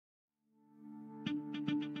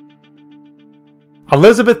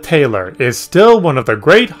Elizabeth Taylor is still one of the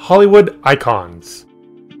great Hollywood icons.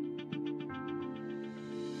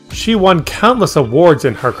 She won countless awards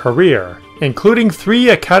in her career, including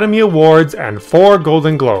 3 Academy Awards and 4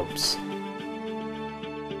 Golden Globes.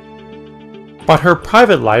 But her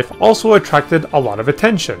private life also attracted a lot of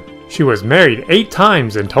attention. She was married 8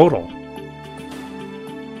 times in total.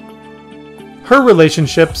 Her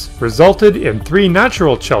relationships resulted in 3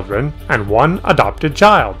 natural children and 1 adopted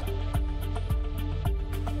child.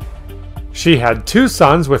 She had 2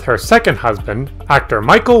 sons with her second husband, actor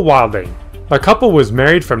Michael Wilding. The couple was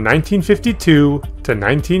married from 1952 to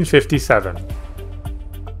 1957.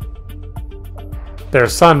 Their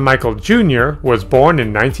son Michael Jr. was born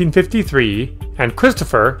in 1953 and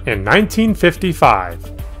Christopher in 1955.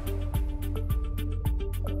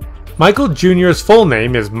 Michael Jr.'s full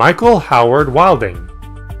name is Michael Howard Wilding.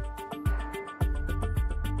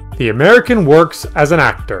 The American works as an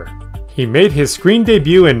actor. He made his screen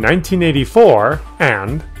debut in 1984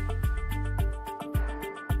 and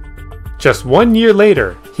just 1 year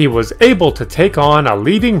later, he was able to take on a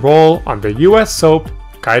leading role on the US soap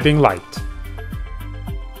Guiding Light.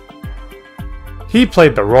 He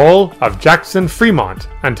played the role of Jackson Fremont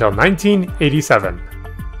until 1987.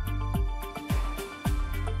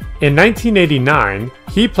 In 1989,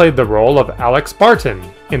 he played the role of Alex Barton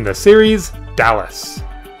in the series Dallas.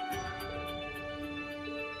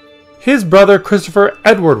 His brother Christopher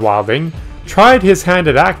Edward Wilding tried his hand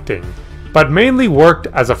at acting, but mainly worked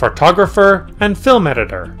as a photographer and film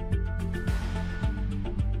editor.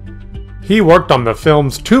 He worked on the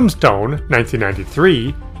films Tombstone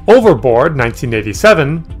 (1993), Overboard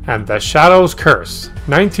 (1987), and The Shadow's Curse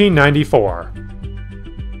 (1994).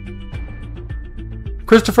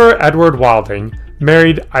 Christopher Edward Wilding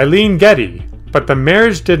married Eileen Getty, but the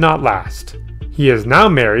marriage did not last. He is now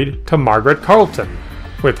married to Margaret Carlton,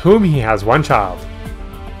 with whom he has 1 child.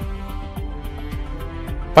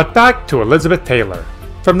 But back to Elizabeth Taylor.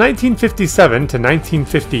 From 1957 to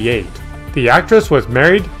 1958, the actress was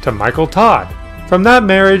married to Michael Todd. From that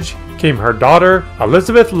marriage came her daughter,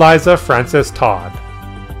 Elizabeth Liza Frances Todd.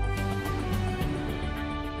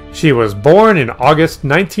 She was born in August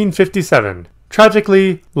 1957.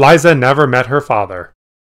 Tragically, Liza never met her father,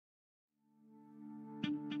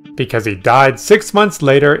 because he died 6 months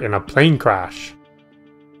later in a plane crash.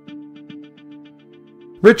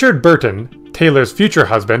 Richard Burton, Taylor's future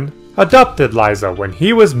husband, adopted Liza when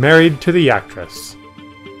he was married to the actress.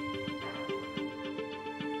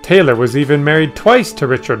 Taylor was even married twice to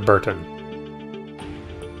Richard Burton.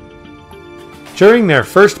 During their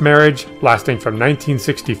first marriage, lasting from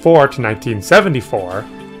 1964 to 1974,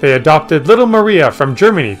 they adopted little Maria from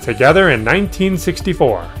Germany together in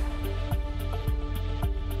 1964.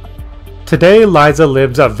 Today, Liza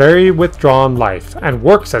lives a very withdrawn life and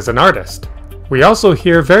works as an artist. We also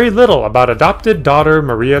hear very little about adopted daughter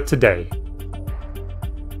Maria today.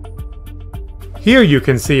 Here you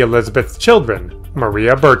can see Elizabeth's children,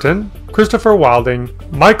 Maria Burton, Christopher Wilding,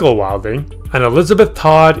 Michael Wilding, and Elizabeth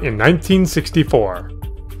Todd in 1964.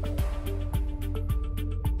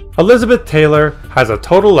 Elizabeth Taylor has a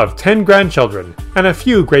total of 10 grandchildren and a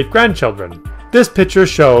few great-grandchildren. This picture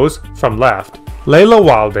shows, from left, Layla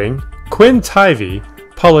Wilding, Quinn Tivey,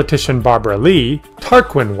 politician Barbara Lee,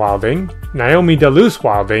 Tarquin Wilding, Naomi DeLuce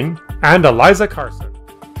Wilding, and Eliza Carson.